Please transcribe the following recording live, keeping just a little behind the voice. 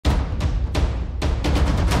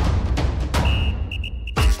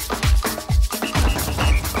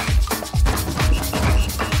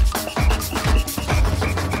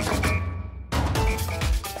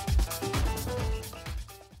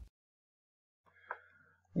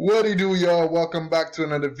What do you do, y'all? Welcome back to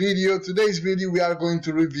another video. Today's video we are going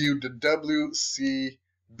to review the WC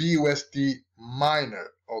BUSD miner.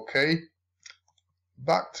 Okay,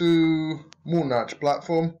 back to Moonarch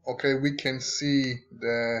platform. Okay, we can see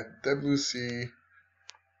the WC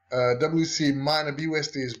miner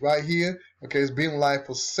BUSD is right here. Okay, it's been live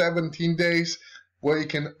for 17 days, where you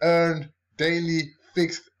can earn daily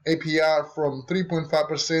fixed APR from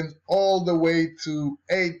 3.5% all the way to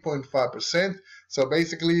 8.5%. So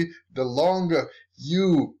basically, the longer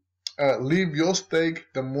you leave your stake,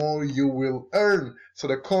 the more you will earn. So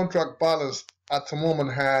the contract balance at the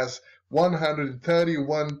moment has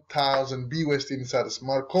 131,000 BUSD inside the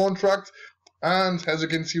smart contract. And as you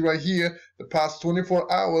can see right here, the past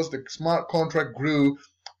 24 hours, the smart contract grew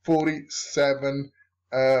 47%.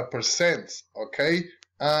 Okay,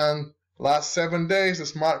 and last 7 days, the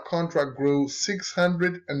smart contract grew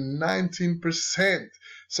 619%.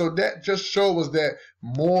 So that just shows us that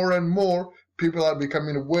more and more people are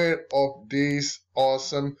becoming aware of this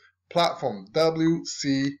awesome platform,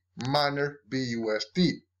 WC Miner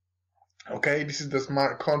BUSD. Okay, this is the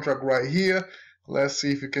smart contract right here. Let's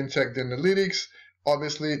see if you can check the analytics.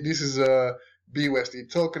 Obviously, this is a BUSD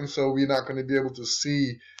token, so we're not going to be able to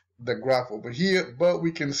see the graph over here, but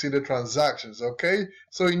we can see the transactions. Okay,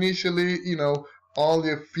 so initially,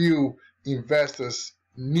 only a few investors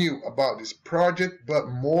knew about this project, but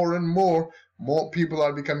more and more people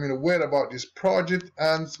are becoming aware about this project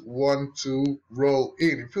and want to roll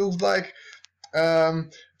in. It feels like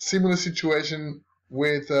similar situation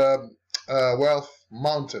with Wealth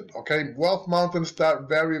Mountain. Okay, Wealth Mountain start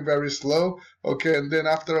very slow. Okay, and then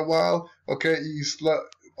after a while, okay,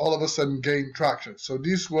 all of a sudden gain traction. So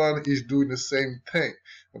this one is doing the same thing.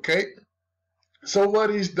 Okay, so what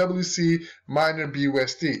is WC Miner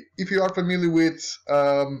BUSD? If you are familiar with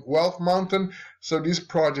Wealth Mountain, so this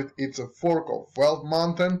project, it's a fork of Wealth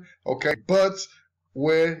Mountain, okay, but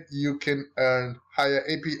where you can earn higher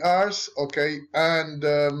APRs, okay, and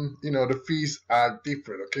the fees are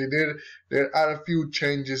different. Okay, there are a few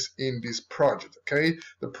changes in this project. Okay,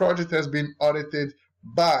 the project has been audited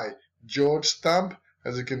by George Stamp,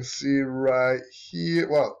 as you can see right here.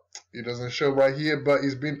 Well, it doesn't show right here, but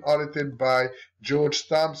it's been audited by George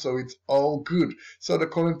Stamp, so it's all good. So the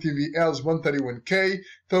current TVL is 131K,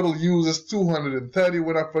 total users 230.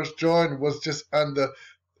 When I first joined, was just under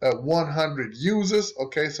 100 users.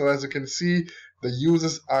 Okay, so as you can see, the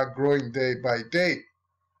users are growing day by day.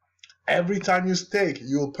 Every time you stake,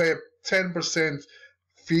 you'll pay a 10%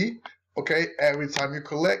 fee. Okay, every time you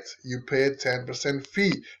collect, you pay a 10%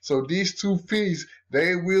 fee. So these two fees,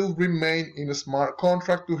 they will remain in a smart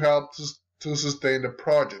contract to help to sustain the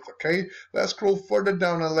project. Okay, let's scroll further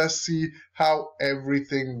down and let's see how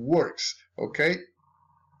everything works. Okay,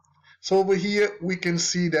 so over here we can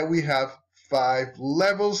see that we have 5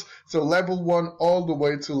 levels. So level 1 all the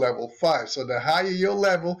way to level 5. So the higher your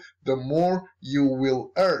level, the more you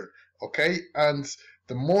will earn. Okay, and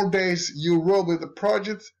the more days you roll with the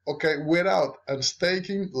project, okay, without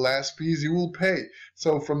unstaking, less fees you will pay.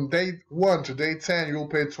 So from day 1 to day 10, you will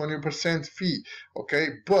pay 20% fee.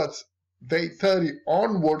 Okay, but day 30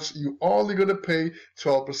 onwards, you only gonna pay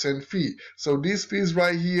 12% fee. So these fees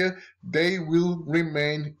right here, they will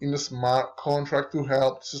remain in a smart contract to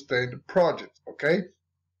help sustain the project. Okay,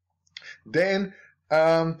 then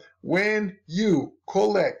when you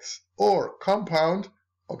collect or compound,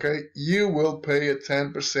 okay, you will pay a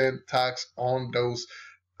 10% tax on those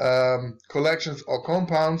collections or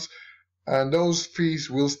compounds, and those fees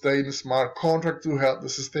will stay in the smart contract to help the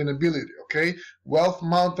sustainability. Okay, Wealth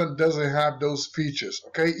Mountain doesn't have those features.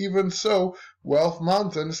 Okay, even so, Wealth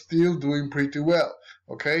Mountain still doing pretty well.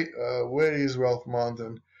 Okay, where is Wealth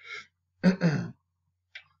Mountain?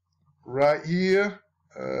 Right here.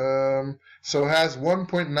 So it has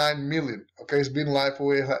 1.9 million. Okay, it's been live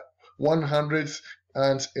for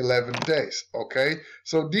 111 days. Okay,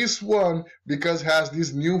 so this one, because it has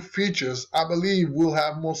these new features, I believe will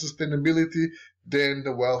have more sustainability than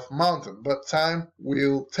the Wealth Mountain, but time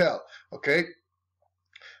will tell. Okay,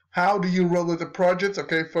 how do you roll with the project?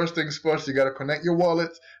 Okay, first things first, you got to connect your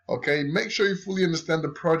wallet. Okay, make sure you fully understand the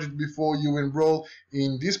project before you enroll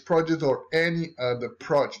in this project or any other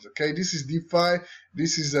project. Okay, this is DeFi.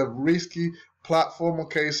 This is a risky platform.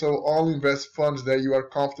 Okay, so only invest funds that you are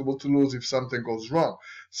comfortable to lose if something goes wrong.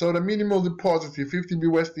 So the minimal deposit is 50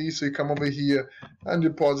 BUSD. So you come over here and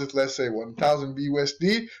deposit, let's say 1,000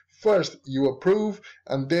 BUSD. First you approve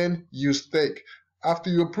and then you stake. After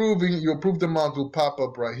you approve the amount will pop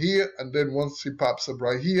up right here, and then once it pops up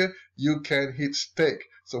right here, you can hit stake.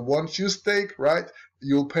 So once you stake, right,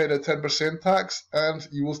 you'll pay the 10% tax and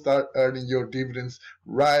you will start earning your dividends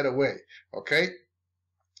right away. Okay,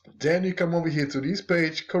 Then you come over here to this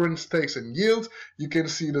page, current stakes and yield. You can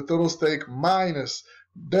see the total stake minus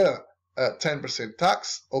the 10%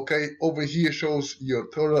 tax. Okay, over here shows your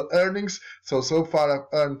total earnings. So far I've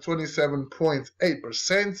earned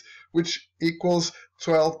 27.8%, which equals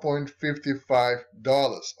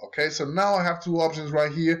 $12.55. Okay, so now I have two options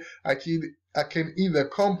right here. I can either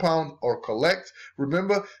compound or collect.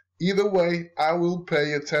 Remember, either way, I will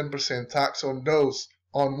pay a 10% tax on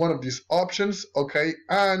one of these options, okay,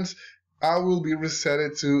 and I will be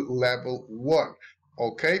resetted to level 1,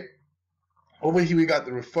 okay. Over here we got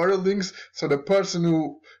the referral links, so the person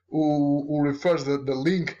who refers the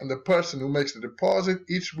link and the person who makes the deposit,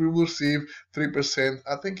 each will receive 3%.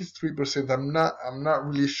 I think it's 3%. I'm not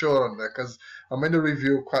really sure on that because I made a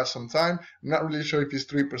review quite some time. I'm not really sure if it's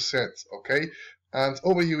 3%, okay. And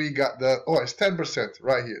over here we got it's 10%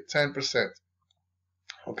 right here, 10%,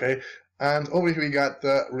 okay. And over here we got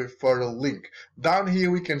the referral link. Down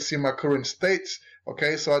here we can see my current states.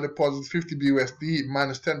 Okay, so I deposit 50 BUSD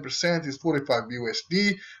minus 10% is 45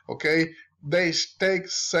 BUSD. Okay, days take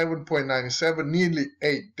 7.97, nearly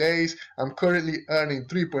 8 days. I'm currently earning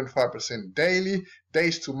 3.5% daily.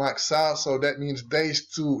 Days to max out, so that means days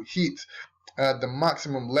to hit the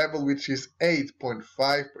maximum level, which is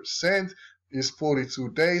 8.5%. is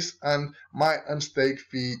 42 days, and my unstake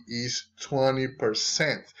fee is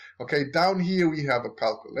 20%. Okay, down here we have a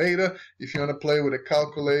calculator. If you want to play with a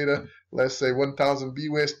calculator, let's say 1000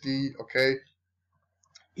 BUSD, okay,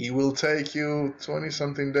 it will take you 20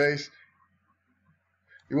 something days.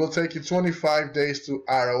 It will take you 25 days to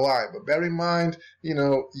ROI, but bear in mind,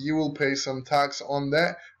 you will pay some tax on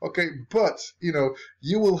that, okay, but,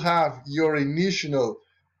 you will have your initial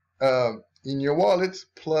in your wallet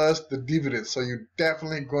plus the dividends, so you're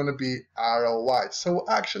definitely going to be ROI. So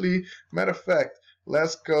actually, matter of fact,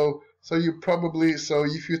 let's go. So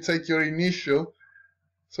if you take your initial,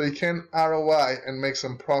 so you can ROI and make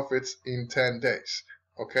some profits in 10 days.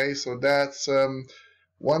 Okay, so that's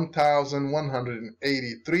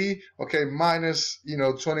 1,183. Okay, minus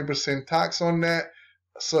 20% tax on that,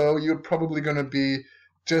 so you're probably going to be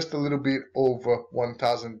just a little bit over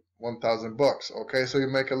 1,000 bucks. Okay, so you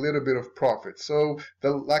make a little bit of profit. So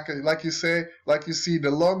like you see,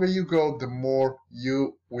 the longer you go, the more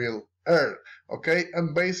you will earn. Okay,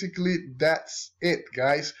 and basically that's it,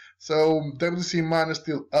 guys. So WC Miner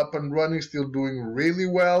still up and running, still doing really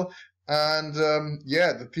well. And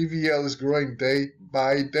yeah, the TVL is growing day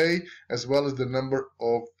by day, as well as the number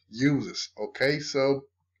of users. Okay, so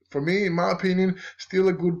for me, in my opinion, still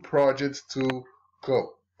a good project to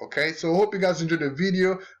go. Okay, so hope you guys enjoyed the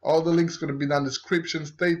video. All the links going to be down in the description.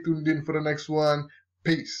 Stay tuned in for the next one.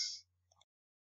 Peace.